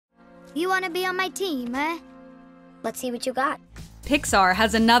You want to be on my team, eh? Let's see what you got. Pixar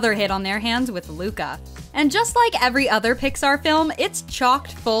has another hit on their hands with Luca. And just like every other Pixar film, it's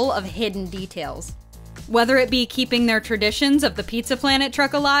chocked full of hidden details. Whether it be keeping their traditions of the Pizza Planet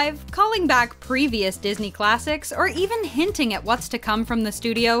truck alive, calling back previous Disney classics, or even hinting at what's to come from the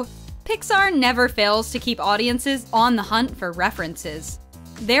studio, Pixar never fails to keep audiences on the hunt for references.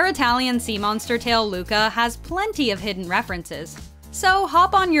 Their Italian sea monster tale Luca has plenty of hidden references. So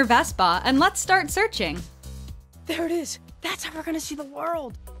hop on your Vespa and let's start searching. There it is! That's how we're gonna see the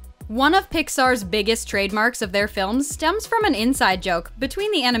world! One of Pixar's biggest trademarks of their films stems from an inside joke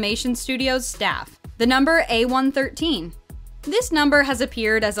between the animation studio's staff, the number A113. This number has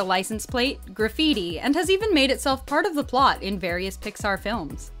appeared as a license plate, graffiti, and has even made itself part of the plot in various Pixar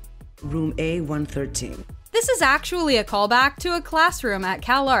films. Room A113. This is actually a callback to a classroom at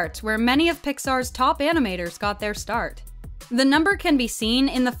CalArts where many of Pixar's top animators got their start. The number can be seen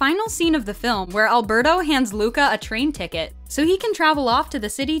in the final scene of the film where Alberto hands Luca a train ticket so he can travel off to the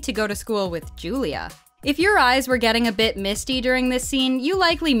city to go to school with Julia. If your eyes were getting a bit misty during this scene, you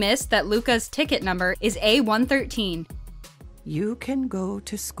likely missed that Luca's ticket number is A113. You can go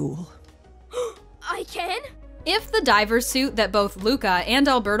to school. I can? If the diver's suit that both Luca and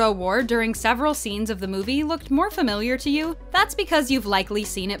Alberto wore during several scenes of the movie looked more familiar to you, that's because you've likely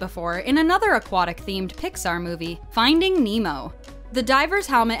seen it before in another aquatic-themed Pixar movie, Finding Nemo. The diver's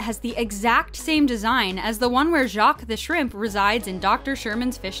helmet has the exact same design as the one where Jacques the shrimp resides in Dr.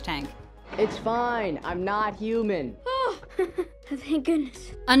 Sherman's fish tank. It's fine, I'm not human. Oh, thank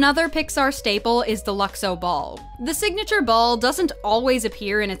goodness. Another Pixar staple is the Luxo ball. The signature ball doesn't always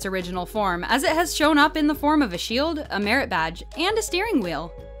appear in its original form, as it has shown up in the form of a shield, a merit badge, and a steering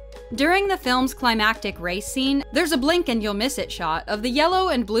wheel. During the film's climactic race scene, there's a blink and you'll miss it shot of the yellow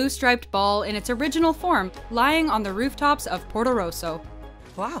and blue striped ball in its original form lying on the rooftops of Porto Rosso.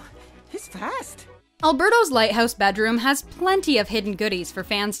 Wow, he's fast. Alberto's lighthouse bedroom has plenty of hidden goodies for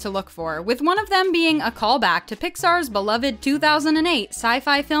fans to look for, with one of them being a callback to Pixar's beloved 2008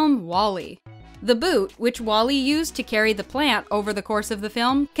 sci-fi film WALL-E. The boot, which WALL-E used to carry the plant over the course of the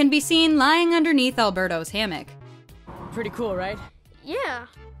film, can be seen lying underneath Alberto's hammock. Pretty cool, right? Yeah.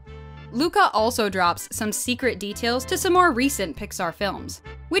 Luca also drops some secret details to some more recent Pixar films,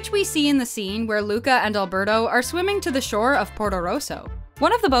 which we see in the scene where Luca and Alberto are swimming to the shore of Porto Rosso.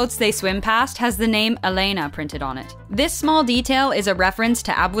 One of the boats they swim past has the name Elena printed on it. This small detail is a reference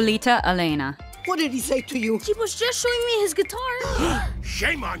to Abuelita Elena. What did he say to you? He was just showing me his guitar.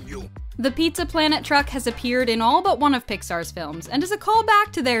 Shame on you! The Pizza Planet truck has appeared in all but one of Pixar's films and is a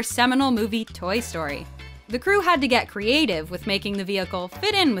callback to their seminal movie Toy Story. The crew had to get creative with making the vehicle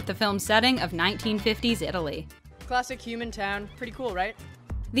fit in with the film's setting of 1950s Italy. Classic human town, pretty cool, right?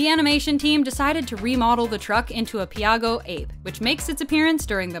 The animation team decided to remodel the truck into a Piaggio ape, which makes its appearance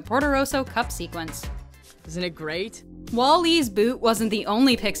during the Porto Rosso Cup sequence. Isn't it great? WALL-E's boot wasn't the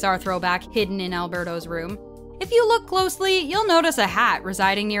only Pixar throwback hidden in Alberto's room. If you look closely, you'll notice a hat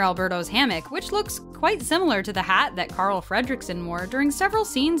residing near Alberto's hammock, which looks quite similar to the hat that Carl Fredricksen wore during several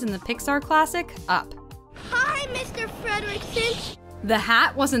scenes in the Pixar classic Up. Hi, Mr. Fredricksen. The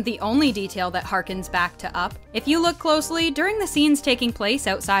hat wasn't the only detail that harkens back to Up. If you look closely, during the scenes taking place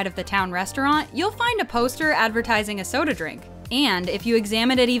outside of the town restaurant, you'll find a poster advertising a soda drink. And if you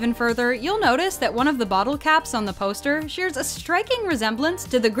examine it even further, you'll notice that one of the bottle caps on the poster shares a striking resemblance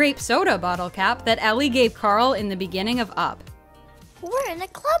to the grape soda bottle cap that Ellie gave Carl in the beginning of Up. We're in a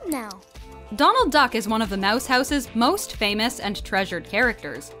club now. Donald Duck is one of the Mouse House's most famous and treasured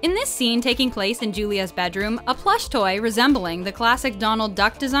characters. In this scene taking place in Julia's bedroom, a plush toy resembling the classic Donald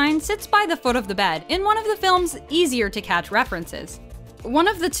Duck design sits by the foot of the bed in one of the film's easier to catch references. One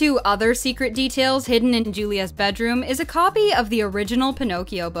of the two other secret details hidden in Julia's bedroom is a copy of the original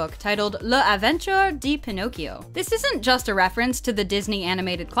Pinocchio book titled L'Avventure di Pinocchio. This isn't just a reference to the Disney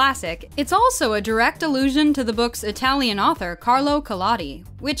animated classic, it's also a direct allusion to the book's Italian author Carlo Collodi,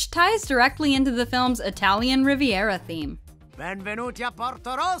 which ties directly into the film's Italian Riviera theme. Benvenuti a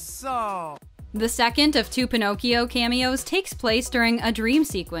Porto Rosso! The second of two Pinocchio cameos takes place during a dream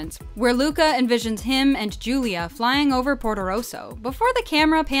sequence, where Luca envisions him and Julia flying over Porto Rosso, before the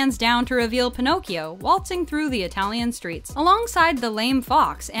camera pans down to reveal Pinocchio waltzing through the Italian streets, alongside the lame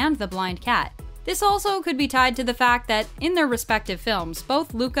fox and the blind cat. This also could be tied to the fact that, in their respective films,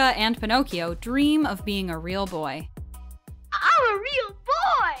 both Luca and Pinocchio dream of being a real boy. I'm a real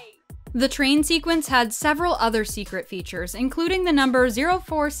boy! The train sequence had several other secret features, including the number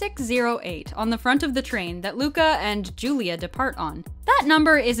 04608 on the front of the train that Luca and Julia depart on. That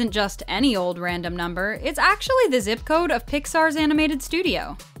number isn't just any old random number, it's actually the zip code of Pixar's animated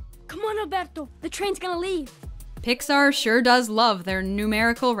studio. Come on, Alberto. The train's gonna leave. Pixar sure does love their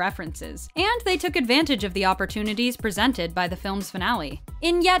numerical references, and they took advantage of the opportunities presented by the film's finale.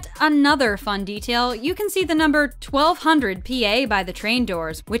 In yet another fun detail, you can see the number 1200 PA by the train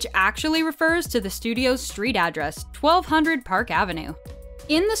doors, which actually refers to the studio's street address, 1200 Park Avenue.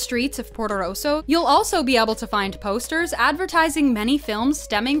 In the streets of Porto Rosso, you'll also be able to find posters advertising many films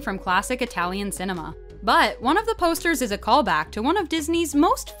stemming from classic Italian cinema. But one of the posters is a callback to one of Disney's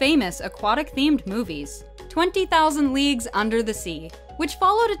most famous aquatic-themed movies, 20,000 Leagues Under the Sea, which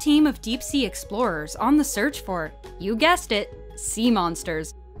followed a team of deep-sea explorers on the search for, you guessed it, sea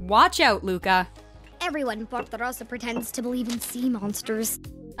monsters. Watch out, Luca. Everyone in Porto Rosso pretends to believe in sea monsters.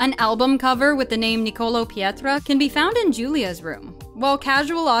 An album cover with the name Niccolo Pietra can be found in Giulia's room. While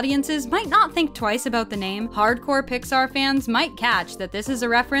casual audiences might not think twice about the name, hardcore Pixar fans might catch that this is a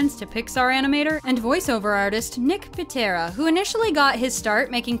reference to Pixar animator and voiceover artist Nick Pitera, who initially got his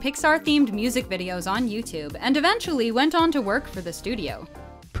start making Pixar-themed music videos on YouTube and eventually went on to work for the studio.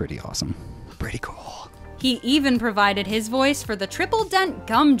 Pretty awesome. Pretty cool. He even provided his voice for the Triple Dent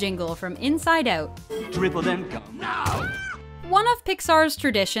Gum jingle from Inside Out. Triple Dent Gum. No! One of Pixar's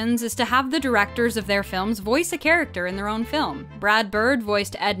traditions is to have the directors of their films voice a character in their own film. Brad Bird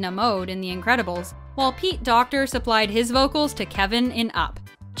voiced Edna Mode in The Incredibles, while Pete Docter supplied his vocals to Kevin in Up.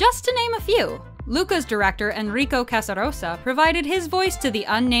 Just to name a few. Luca's director Enrico Casarosa provided his voice to the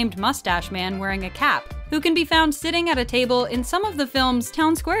unnamed mustache man wearing a cap, who can be found sitting at a table in some of the film's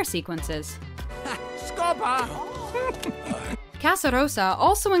town square sequences. Scopa! Casarosa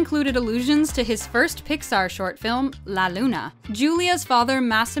also included allusions to his first Pixar short film, La Luna. Giulia's father,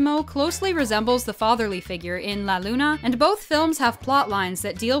 Massimo, closely resembles the fatherly figure in La Luna, and both films have plot lines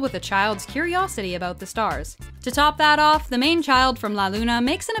that deal with a child's curiosity about the stars. To top that off, the main child from La Luna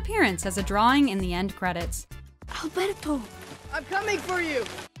makes an appearance as a drawing in the end credits. Alberto! I'm coming for you!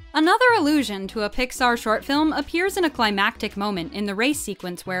 Another allusion to a Pixar short film appears in a climactic moment in the race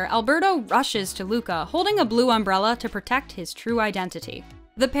sequence where Alberto rushes to Luca holding a blue umbrella to protect his true identity.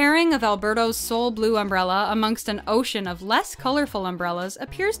 The pairing of Alberto's sole blue umbrella amongst an ocean of less colorful umbrellas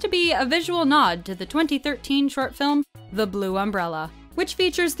appears to be a visual nod to the 2013 short film The Blue Umbrella, which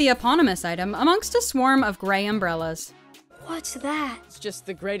features the eponymous item amongst a swarm of gray umbrellas. What's that? It's just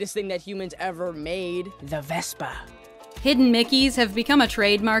the greatest thing that humans ever made. The Vespa. Hidden Mickeys have become a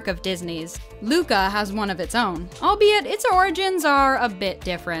trademark of Disney's. Luca has one of its own, albeit its origins are a bit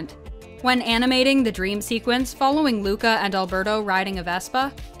different. When animating the dream sequence following Luca and Alberto riding a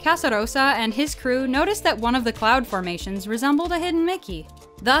Vespa, Casarosa and his crew noticed that one of the cloud formations resembled a hidden Mickey.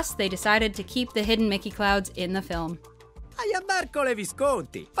 Thus, they decided to keep the hidden Mickey clouds in the film. I am Ercole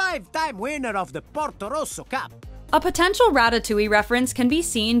Visconti, 5-time winner of the Porto Rosso Cup. A potential Ratatouille reference can be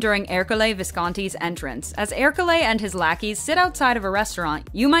seen during Ercole Visconti's entrance. As Ercole and his lackeys sit outside of a restaurant,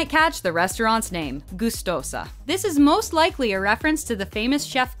 you might catch the restaurant's name, Gustosa. This is most likely a reference to the famous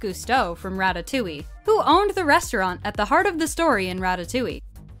chef Gusteau from Ratatouille, who owned the restaurant at the heart of the story in Ratatouille.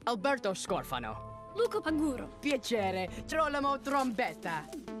 Alberto Scorfano. Luca Paguro. Piacere, Trolamo Trombetta.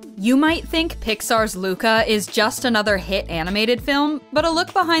 You might think Pixar's Luca is just another hit animated film, but a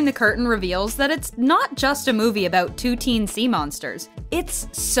look behind the curtain reveals that it's not just a movie about two teen sea monsters. It's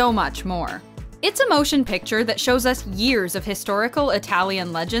so much more. It's a motion picture that shows us years of historical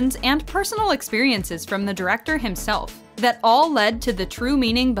Italian legends and personal experiences from the director himself that all led to the true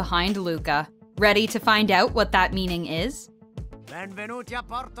meaning behind Luca. Ready to find out what that meaning is? Benvenuti a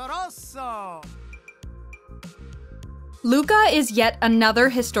Porto Rosso! Luca is yet another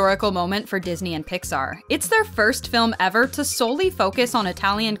historical moment for Disney and Pixar. It's their first film ever to solely focus on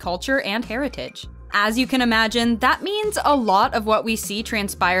Italian culture and heritage. As you can imagine, that means a lot of what we see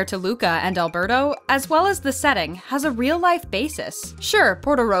transpire to Luca and Alberto, as well as the setting, has a real-life basis. Sure,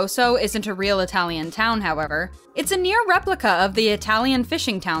 Porto Rosso isn't a real Italian town, however. It's a near replica of the Italian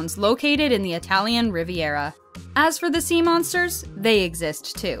fishing towns located in the Italian Riviera. As for the sea monsters, they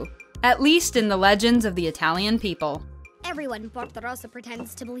exist too. At least in the legends of the Italian people. Everyone in Porto Rosso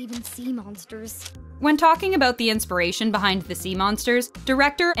pretends to believe in sea monsters. When talking about the inspiration behind the sea monsters,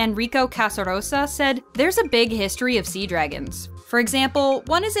 director Enrico Casarosa said, "There's a big history of sea dragons. For example,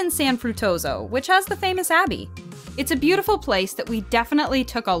 one is in San Frutoso, which has the famous abbey. It's a beautiful place that we definitely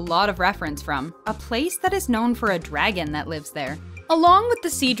took a lot of reference from, a place that is known for a dragon that lives there." Along with the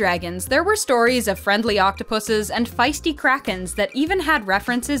sea dragons, there were stories of friendly octopuses and feisty krakens that even had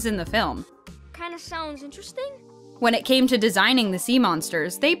references in the film. Kinda sounds interesting. When it came to designing the sea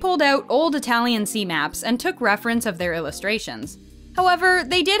monsters, they pulled out old Italian sea maps and took reference of their illustrations. However,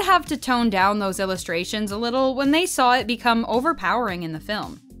 they did have to tone down those illustrations a little when they saw it become overpowering in the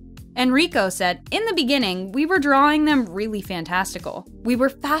film. Enrico said, "In the beginning, we were drawing them really fantastical. We were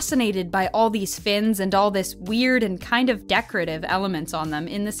fascinated by all these fins and all this weird and kind of decorative elements on them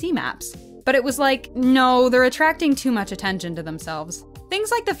in the sea maps. But it was like, no, they're attracting too much attention to themselves."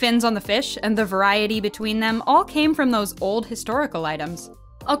 Things like the fins on the fish and the variety between them all came from those old historical items.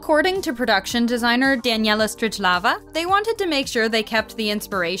 According to production designer Daniela Strichlava, they wanted to make sure they kept the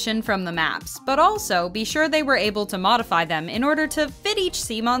inspiration from the maps, but also be sure they were able to modify them in order to fit each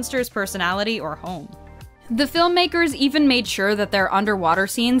sea monster's personality or home. The filmmakers even made sure that their underwater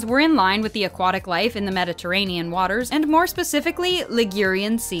scenes were in line with the aquatic life in the Mediterranean waters, and more specifically,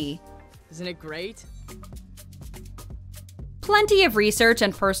 Ligurian Sea. Isn't it great? Plenty of research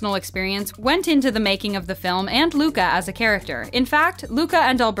and personal experience went into the making of the film and Luca as a character. In fact, Luca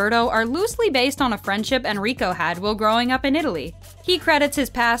and Alberto are loosely based on a friendship Enrico had while growing up in Italy. He credits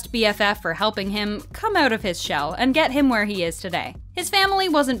his past BFF for helping him come out of his shell and get him where he is today. His family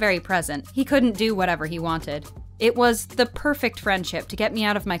wasn't very present. He couldn't do whatever he wanted. It was the perfect friendship to get me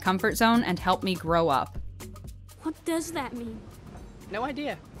out of my comfort zone and help me grow up. What does that mean? No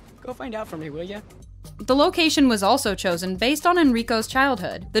idea. Go find out for me, will ya? The location was also chosen based on Enrico's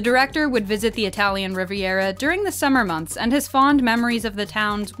childhood. The director would visit the Italian Riviera during the summer months, and his fond memories of the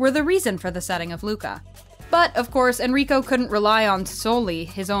towns were the reason for the setting of Luca. But, of course, Enrico couldn't rely on solely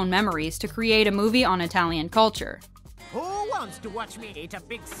his own memories to create a movie on Italian culture. Who wants to watch me eat a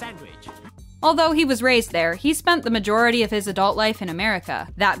big sandwich? Although he was raised there, he spent the majority of his adult life in America.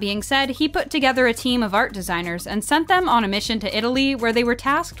 That being said, he put together a team of art designers and sent them on a mission to Italy where they were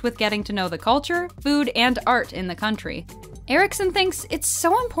tasked with getting to know the culture, food, and art in the country. Erickson thinks it's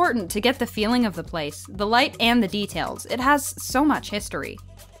so important to get the feeling of the place, the light and the details. It has so much history.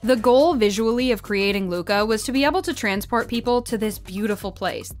 The goal visually of creating Luca was to be able to transport people to this beautiful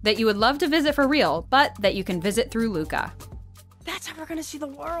place that you would love to visit for real, but that you can visit through Luca. That's how we're gonna see the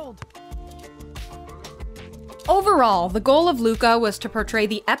world. Overall, the goal of Luca was to portray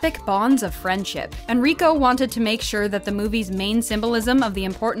the epic bonds of friendship. Enrico wanted to make sure that the movie's main symbolism of the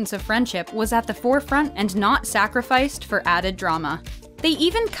importance of friendship was at the forefront and not sacrificed for added drama. They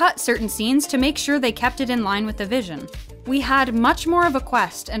even cut certain scenes to make sure they kept it in line with the vision. We had much more of a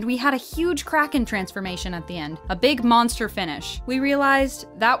quest, and we had a huge Kraken transformation at the end, a big monster finish. We realized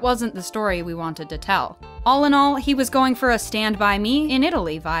that wasn't the story we wanted to tell. All in all, he was going for a Stand By Me in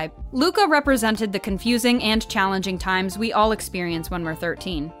Italy vibe. Luca represented the confusing and challenging times we all experience when we're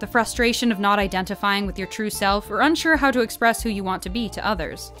 13. The frustration of not identifying with your true self or unsure how to express who you want to be to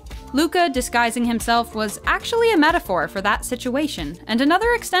others. Luca disguising himself was actually a metaphor for that situation, and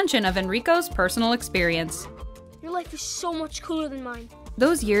another extension of Enrico's personal experience. Your life is so much cooler than mine.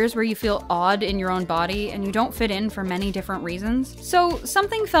 Those years where you feel odd in your own body and you don't fit in for many different reasons. So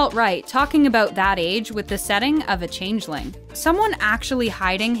something felt right talking about that age with the setting of a changeling. Someone actually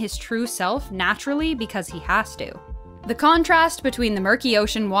hiding his true self naturally because he has to. The contrast between the murky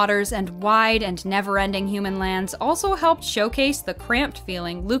ocean waters and wide and never-ending human lands also helped showcase the cramped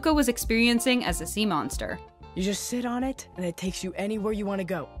feeling Luca was experiencing as a sea monster. You just sit on it, and it takes you anywhere you want to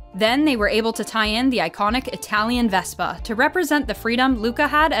go. Then they were able to tie in the iconic Italian Vespa to represent the freedom Luca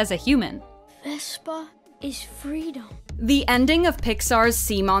had as a human. Vespa is freedom. The ending of Pixar's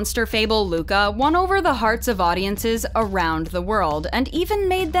sea monster fable Luca won over the hearts of audiences around the world and even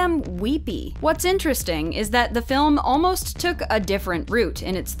made them weepy. What's interesting is that the film almost took a different route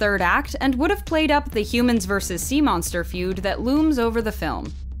in its third act and would have played up the humans versus sea monster feud that looms over the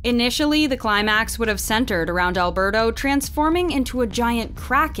film. Initially, the climax would have centered around Alberto transforming into a giant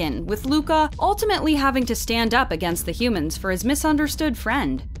kraken, with Luca ultimately having to stand up against the humans for his misunderstood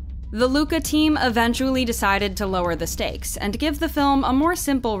friend. The Luca team eventually decided to lower the stakes and give the film a more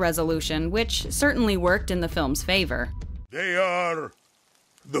simple resolution, which certainly worked in the film's favor. They are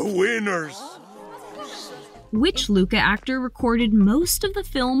the winners. Which Luca actor recorded most of the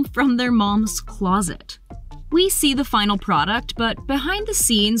film from their mom's closet? We see the final product, but behind the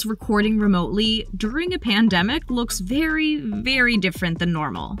scenes, recording remotely during a pandemic looks very, very different than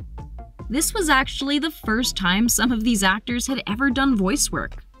normal. This was actually the first time some of these actors had ever done voice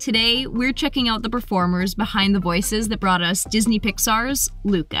work. Today, we're checking out the performers behind the voices that brought us Disney Pixar's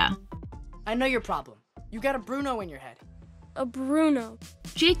Luca. I know your problem. You got a Bruno in your head. A Bruno.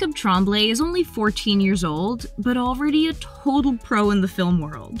 Jacob Tremblay is only 14 years old, but already a total pro in the film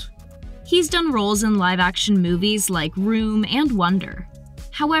world. He's done roles in live-action movies like Room and Wonder.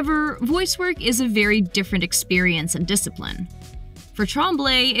 However, voice work is a very different experience and discipline. For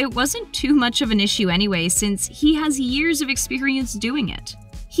Tremblay, it wasn't too much of an issue anyway, since he has years of experience doing it.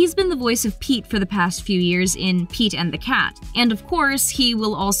 He's been the voice of Pete for the past few years in Pete and the Cat, and of course, he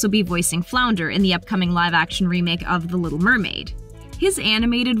will also be voicing Flounder in the upcoming live-action remake of The Little Mermaid. His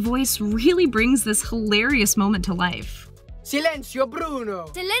animated voice really brings this hilarious moment to life. Silenzio, Bruno!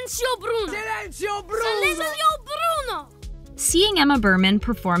 Silenzio Bruno! Silenzio, Bruno! Silenzio Bruno! Seeing Emma Berman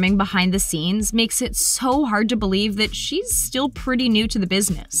performing behind the scenes makes it so hard to believe that she's still pretty new to the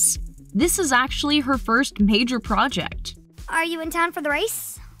business. This is actually her first major project. Are you in town for the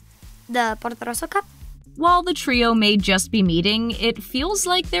race? The Porto Rosso Cup? While the trio may just be meeting, it feels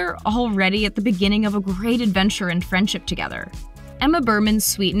like they're already at the beginning of a great adventure and friendship together. Emma Berman's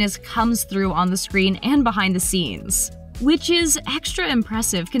sweetness comes through on the screen and behind the scenes, which is extra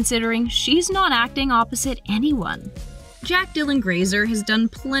impressive considering she's not acting opposite anyone. Jack Dylan Grazer has done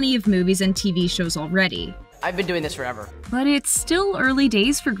plenty of movies and TV shows already. I've been doing this forever. But it's still early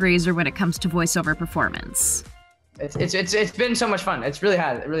days for Grazer when it comes to voiceover performance. It's been so much fun. It really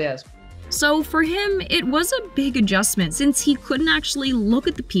has. So for him, it was a big adjustment since he couldn't actually look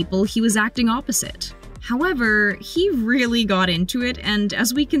at the people he was acting opposite. However, he really got into it and,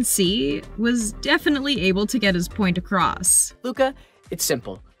 as we can see, was definitely able to get his point across. Luca, it's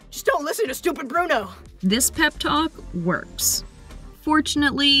simple. Just don't listen to stupid Bruno! This pep talk works.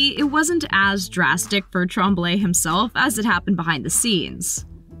 Fortunately, it wasn't as drastic for Tremblay himself as it happened behind the scenes.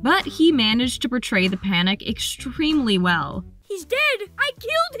 But he managed to portray the panic extremely well. He's dead! I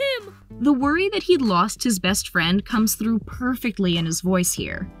killed him! The worry that he'd lost his best friend comes through perfectly in his voice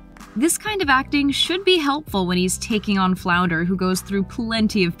here. This kind of acting should be helpful when he's taking on Flounder, who goes through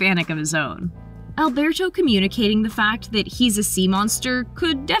plenty of panic of his own. Alberto communicating the fact that he's a sea monster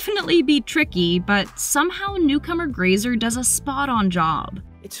could definitely be tricky, but somehow newcomer Grazer does a spot-on job.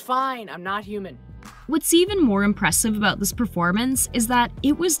 It's fine, I'm not human. What's even more impressive about this performance is that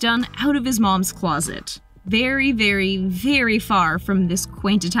it was done out of his mom's closet. Very, very, very far from this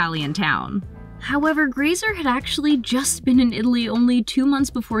quaint Italian town. However, Grazer had actually just been in Italy only 2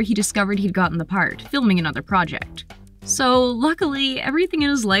 months before he discovered he'd gotten the part, filming another project. So luckily, everything in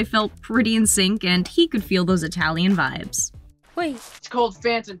his life felt pretty in sync and he could feel those Italian vibes. Wait. It's called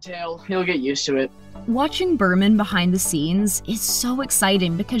Phantom Tail. You'll get used to it. Watching Berman behind the scenes is so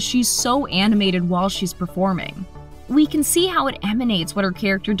exciting because she's so animated while she's performing. We can see how it emanates what her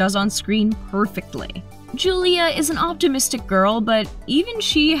character does on screen perfectly. Julia is an optimistic girl, but even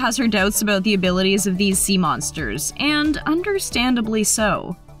she has her doubts about the abilities of these sea monsters, and understandably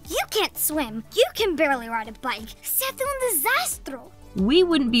so. You can't swim. You can barely ride a bike. Sei un disastro. We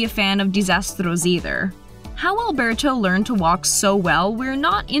wouldn't be a fan of disastros either. How Alberto learned to walk so well, we're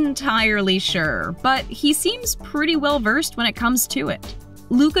not entirely sure, but he seems pretty well versed when it comes to it.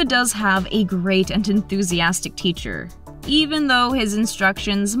 Luca does have a great and enthusiastic teacher, even though his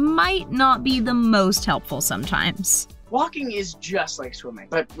instructions might not be the most helpful sometimes. Walking is just like swimming,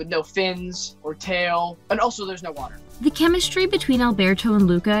 but with no fins or tail, and also there's no water. The chemistry between Alberto and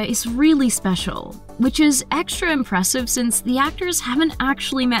Luca is really special, which is extra impressive since the actors haven't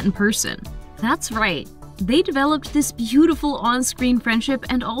actually met in person. That's right, they developed this beautiful on-screen friendship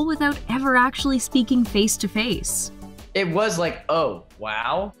and all without ever actually speaking face-to-face. It was like, oh,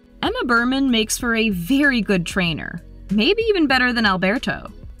 wow. Emma Berman makes for a very good trainer, maybe even better than Alberto.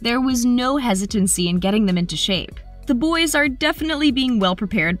 There was no hesitancy in getting them into shape. The boys are definitely being well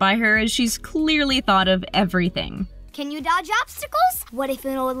prepared by her as she's clearly thought of everything. Can you dodge obstacles? What if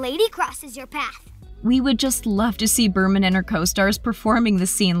an old lady crosses your path? We would just love to see Berman and her co-stars performing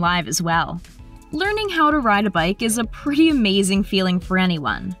this scene live as well. Learning how to ride a bike is a pretty amazing feeling for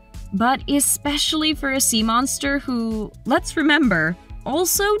anyone, but especially for a sea monster who, let's remember,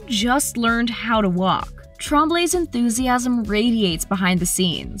 also just learned how to walk. Tremblay's enthusiasm radiates behind the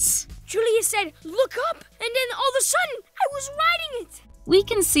scenes. Julia said, "Look up," and then all of a sudden, I was riding it! We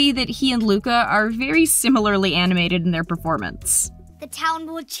can see that he and Luca are very similarly animated in their performance. The town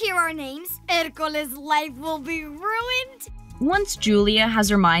will cheer our names. Hercules' life will be ruined. Once Julia has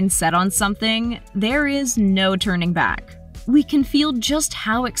her mind set on something, there is no turning back. We can feel just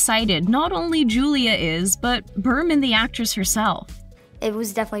how excited not only Julia is, but Berman the actress herself. It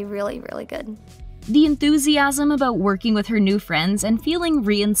was definitely really, really good. The enthusiasm about working with her new friends and feeling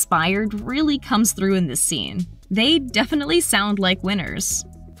re-inspired really comes through in this scene. They definitely sound like winners.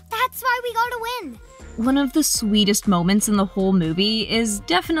 That's why we gotta win. One of the sweetest moments in the whole movie is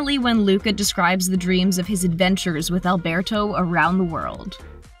definitely when Luca describes the dreams of his adventures with Alberto around the world.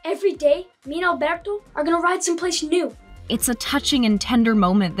 Every day, me and Alberto are gonna ride someplace new. It's a touching and tender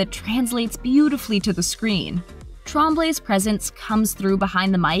moment that translates beautifully to the screen. Tremblay's presence comes through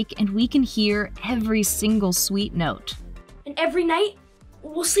behind the mic and we can hear every single sweet note. And every night,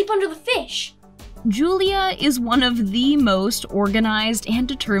 we'll sleep under the fish. Julia is one of the most organized and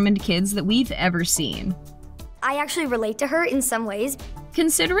determined kids that we've ever seen. I actually relate to her in some ways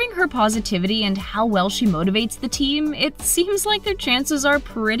Considering her positivity and how well she motivates the team, it seems like their chances are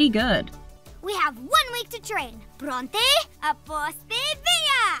pretty good. We have 1 week to train. Pronte? Aposte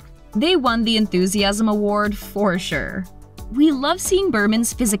via! They won the Enthusiasm Award for sure. We love seeing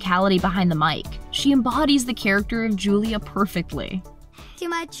Berman's physicality behind the mic. She embodies the character of Julia perfectly. Too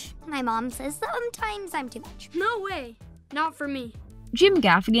much? My mom says sometimes I'm too much. No way. Not for me. Jim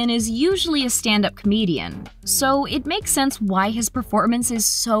Gaffigan is usually a stand-up comedian, so it makes sense why his performance is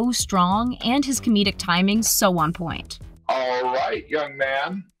so strong and his comedic timing so on point. All right, young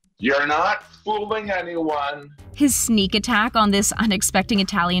man. You're not fooling anyone. His sneak attack on this unexpected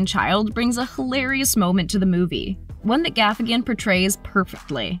Italian child brings a hilarious moment to the movie, one that Gaffigan portrays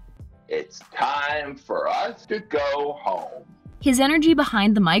perfectly. It's time for us to go home. His energy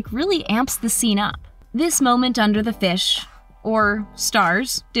behind the mic really amps the scene up. This moment under the fish, or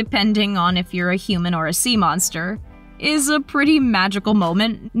stars, depending on if you're a human or a sea monster, is a pretty magical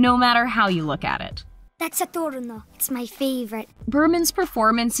moment no matter how you look at it. That's Saturno. It's my favorite. Berman's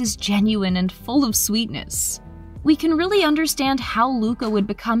performance is genuine and full of sweetness. We can really understand how Luca would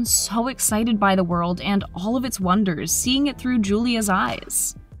become so excited by the world and all of its wonders, seeing it through Julia's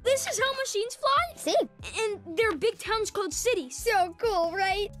eyes. This is how machines fly? See? And they're big towns called cities. So cool,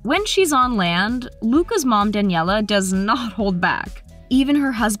 right? When she's on land, Luca's mom Daniela does not hold back. Even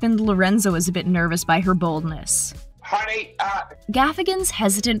her husband Lorenzo is a bit nervous by her boldness. Honey, Gaffigan's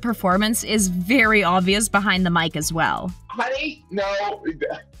hesitant performance is very obvious behind the mic as well. Honey, no,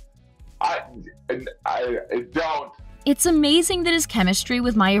 I don't. It's amazing that his chemistry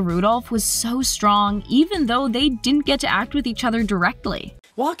with Maya Rudolph was so strong, even though they didn't get to act with each other directly.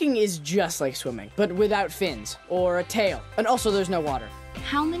 Walking is just like swimming, but without fins or a tail. And also there's no water.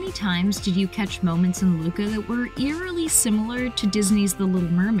 How many times did you catch moments in Luca that were eerily similar to Disney's The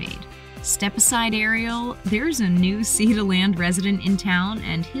Little Mermaid? Step aside, Ariel, there's a new sea-to-land resident in town,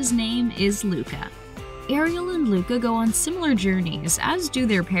 and his name is Luca. Ariel and Luca go on similar journeys, as do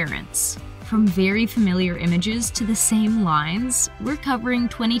their parents. From very familiar images to the same lines, we're covering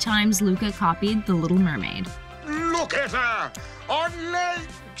 20 times Luca copied The Little Mermaid. Look at her! On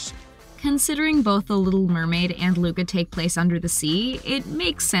legs! Considering both The Little Mermaid and Luca take place under the sea, it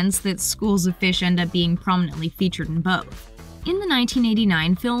makes sense that schools of fish end up being prominently featured in both. In the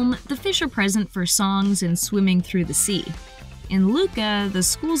 1989 film, the fish are present for songs and swimming through the sea. In Luca, the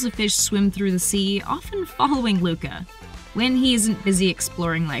schools of fish swim through the sea, often following Luca. When he isn't busy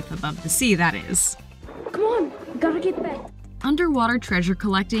exploring life above the sea, that is. Come on, gotta get back. Underwater treasure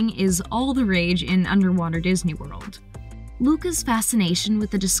collecting is all the rage in Underwater Disney World. Luca's fascination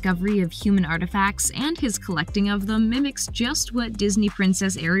with the discovery of human artifacts and his collecting of them mimics just what Disney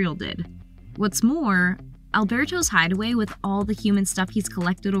Princess Ariel did. What's more, Alberto's hideaway with all the human stuff he's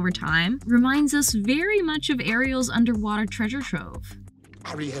collected over time reminds us very much of Ariel's underwater treasure trove.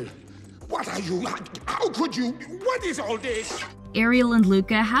 Ariel, what are you? How could you? What is all this? Ariel and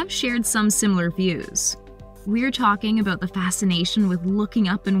Luca have shared some similar views. We're talking about the fascination with looking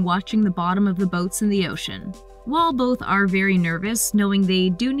up and watching the bottom of the boats in the ocean. While both are very nervous, knowing they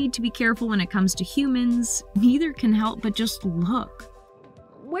do need to be careful when it comes to humans, neither can help but just look.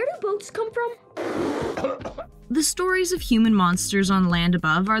 Where do boats come from? The stories of human monsters on land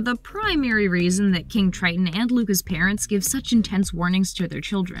above are the primary reason that King Triton and Luca's parents give such intense warnings to their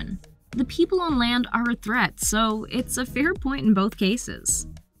children. The people on land are a threat, so it's a fair point in both cases.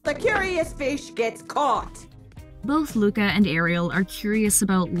 The curious fish gets caught. Both Luca and Ariel are curious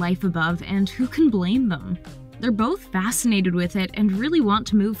about life above, and who can blame them? They're both fascinated with it and really want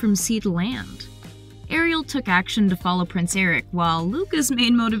to move from sea to land. Ariel took action to follow Prince Eric, while Luca's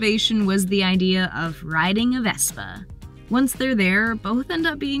main motivation was the idea of riding a Vespa. Once they're there, both end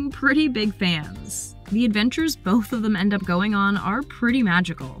up being pretty big fans. The adventures both of them end up going on are pretty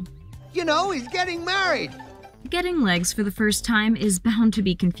magical. You know, he's getting married. Getting legs for the first time is bound to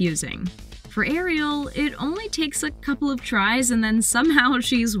be confusing. For Ariel, it only takes a couple of tries and then somehow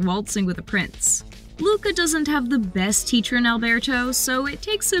she's waltzing with a prince. Luca doesn't have the best teacher in Alberto, so it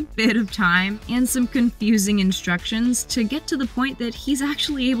takes a bit of time and some confusing instructions to get to the point that he's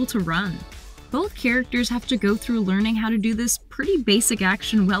actually able to run. Both characters have to go through learning how to do this pretty basic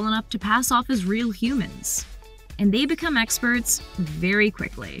action well enough to pass off as real humans. And they become experts very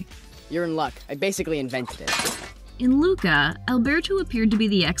quickly. You're in luck. I basically invented it. In Luca, Alberto appeared to be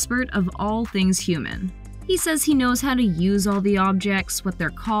the expert of all things human. He says he knows how to use all the objects, what they're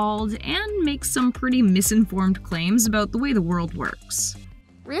called, and makes some pretty misinformed claims about the way the world works.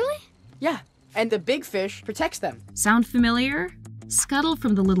 Really? Yeah, and the big fish protects them. Sound familiar? Scuttle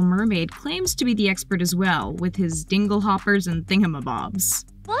from The Little Mermaid claims to be the expert as well, with his dinglehoppers and thingamabobs.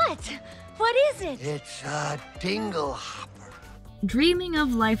 What? What is it? It's a dingle hopper. Dreaming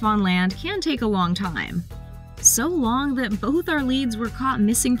of life on land can take a long time. So long that both our leads were caught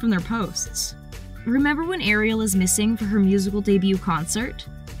missing from their posts. Remember when Ariel is missing for her musical debut concert?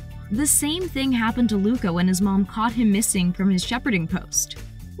 The same thing happened to Luca when his mom caught him missing from his shepherding post.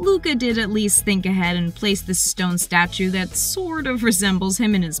 Luca did at least think ahead and place this stone statue that sort of resembles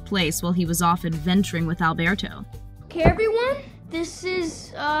him in his place while he was off adventuring with Alberto. Okay, everyone, this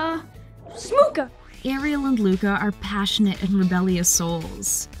is, Smooka. Ariel and Luca are passionate and rebellious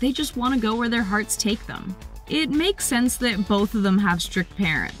souls. They just want to go where their hearts take them. It makes sense that both of them have strict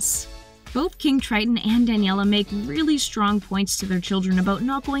parents. Both King Triton and Daniela make really strong points to their children about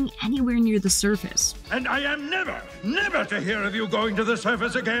not going anywhere near the surface. And I am never to hear of you going to the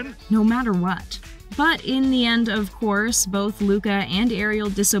surface again. No matter what. But in the end, of course, both Luca and Ariel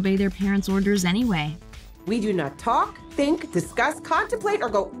disobey their parents' orders anyway. We do not talk, think, discuss, contemplate, or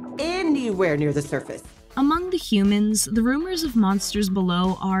go anywhere near the surface. Among the humans, the rumors of monsters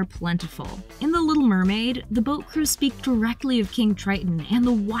below are plentiful. In The Little Mermaid, the boat crew speak directly of King Triton and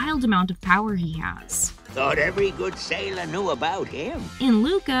the wild amount of power he has. Thought every good sailor knew about him. In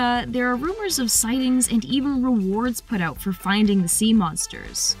Luca, there are rumors of sightings and even rewards put out for finding the sea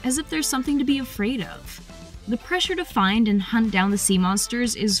monsters, as if there's something to be afraid of. The pressure to find and hunt down the sea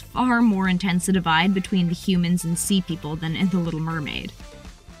monsters is far more intense a divide between the humans and sea people than in The Little Mermaid.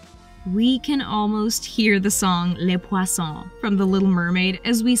 We can almost hear the song Les Poissons from The Little Mermaid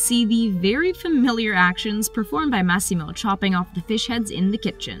as we see the very familiar actions performed by Massimo chopping off the fish heads in the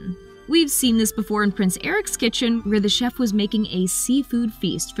kitchen. We've seen this before in Prince Eric's kitchen, where the chef was making a seafood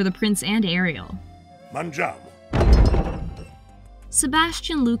feast for the prince and Ariel. Mangiamo.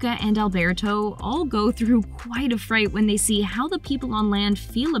 Sebastian, Luca, and Alberto all go through quite a fright when they see how the people on land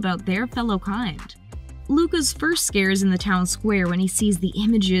feel about their fellow kind. Luca's first scare is in the town square when he sees the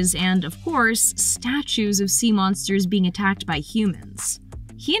images and, of course, statues of sea monsters being attacked by humans.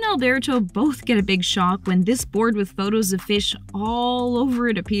 He and Alberto both get a big shock when this board with photos of fish all over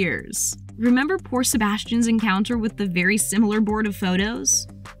it appears. Remember poor Sebastian's encounter with the very similar board of photos?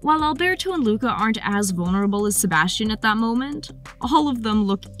 While Alberto and Luca aren't as vulnerable as Sebastian at that moment, all of them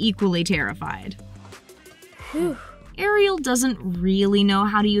look equally terrified. Whew. Ariel doesn't really know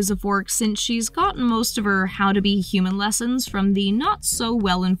how to use a fork since she's gotten most of her how to be human lessons from the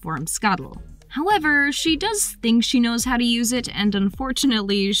not-so-well-informed Scuttle. However, she does think she knows how to use it and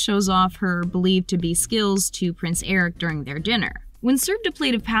unfortunately shows off her believed-to-be skills to Prince Eric during their dinner. When served a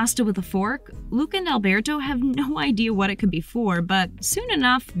plate of pasta with a fork, Luca and Alberto have no idea what it could be for, but soon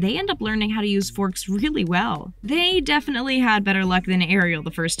enough, they end up learning how to use forks really well. They definitely had better luck than Ariel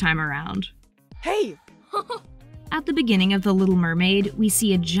the first time around. Hey! At the beginning of The Little Mermaid, we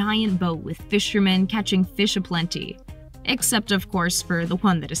see a giant boat with fishermen catching fish aplenty. Except, of course, for the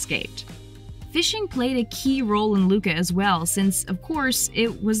one that escaped. Fishing played a key role in Luca as well, since, of course,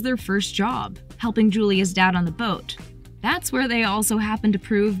 it was their first job, helping Julia's dad on the boat. That's where they also happened to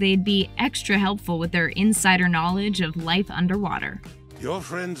prove they'd be extra helpful with their insider knowledge of life underwater. Your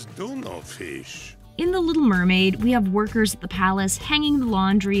friends do know fish. In The Little Mermaid, we have workers at the palace hanging the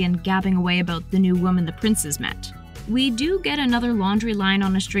laundry and gabbing away about the new woman the princes met. We do get another laundry line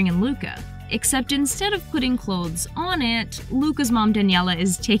on a string in Luca, except instead of putting clothes on it, Luca's mom Daniela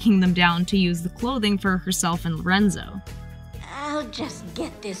is taking them down to use the clothing for herself and Lorenzo. I'll just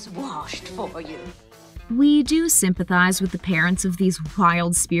get this washed for you. We do sympathize with the parents of these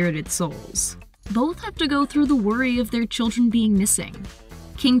wild-spirited souls. Both have to go through the worry of their children being missing.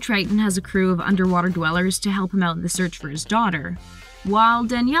 King Triton has a crew of underwater dwellers to help him out in the search for his daughter, while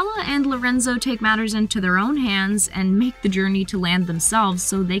Daniela and Lorenzo take matters into their own hands and make the journey to land themselves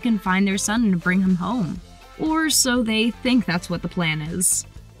so they can find their son and bring him home. Or so they think that's what the plan is.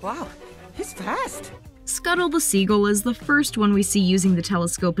 Wow, he's fast. Scuttle the seagull is the first one we see using the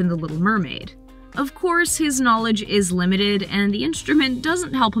telescope in The Little Mermaid. Of course, his knowledge is limited and the instrument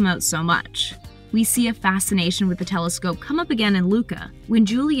doesn't help him out so much. We see a fascination with the telescope come up again in Luca, when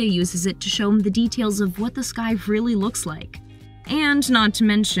Julia uses it to show him the details of what the sky really looks like. And not to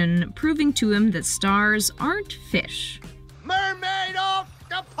mention, proving to him that stars aren't fish. Mermaid off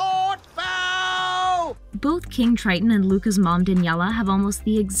the port bow! Both King Triton and Luca's mom Daniela have almost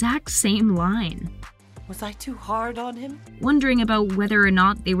the exact same line. Was I too hard on him? Wondering about whether or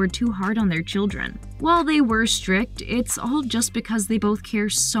not they were too hard on their children. While they were strict, it's all just because they both care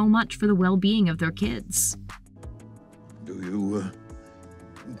so much for the well-being of their kids. Do you,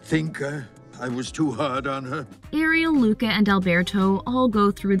 think I was too hard on her? Ariel, Luca, and Alberto all go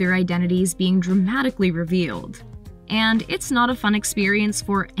through their identities being dramatically revealed. And it's not a fun experience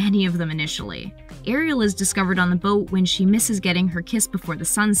for any of them initially. Ariel is discovered on the boat when she misses getting her kiss before the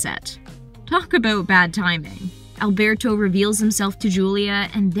sunset. Talk about bad timing. Alberto reveals himself to Giulia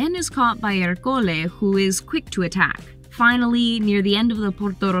and then is caught by Ercole, who is quick to attack. Finally, near the end of the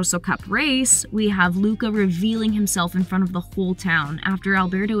Porto Rosso Cup race, we have Luca revealing himself in front of the whole town after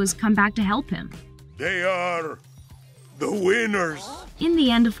Alberto has come back to help him. They are the winners. In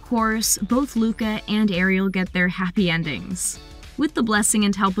the end, of course, both Luca and Ariel get their happy endings. With the blessing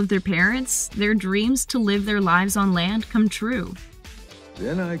and help of their parents, their dreams to live their lives on land come true.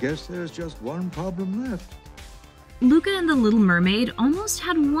 Then I guess there's just one problem left. Luca and the Little Mermaid almost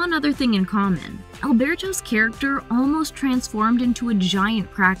had one other thing in common. Alberto's character almost transformed into a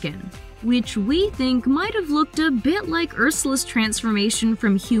giant kraken, which we think might have looked a bit like Ursula's transformation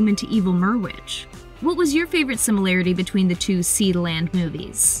from human to evil merwitch. What was your favorite similarity between the two Sea to Land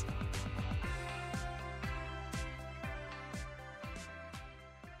movies?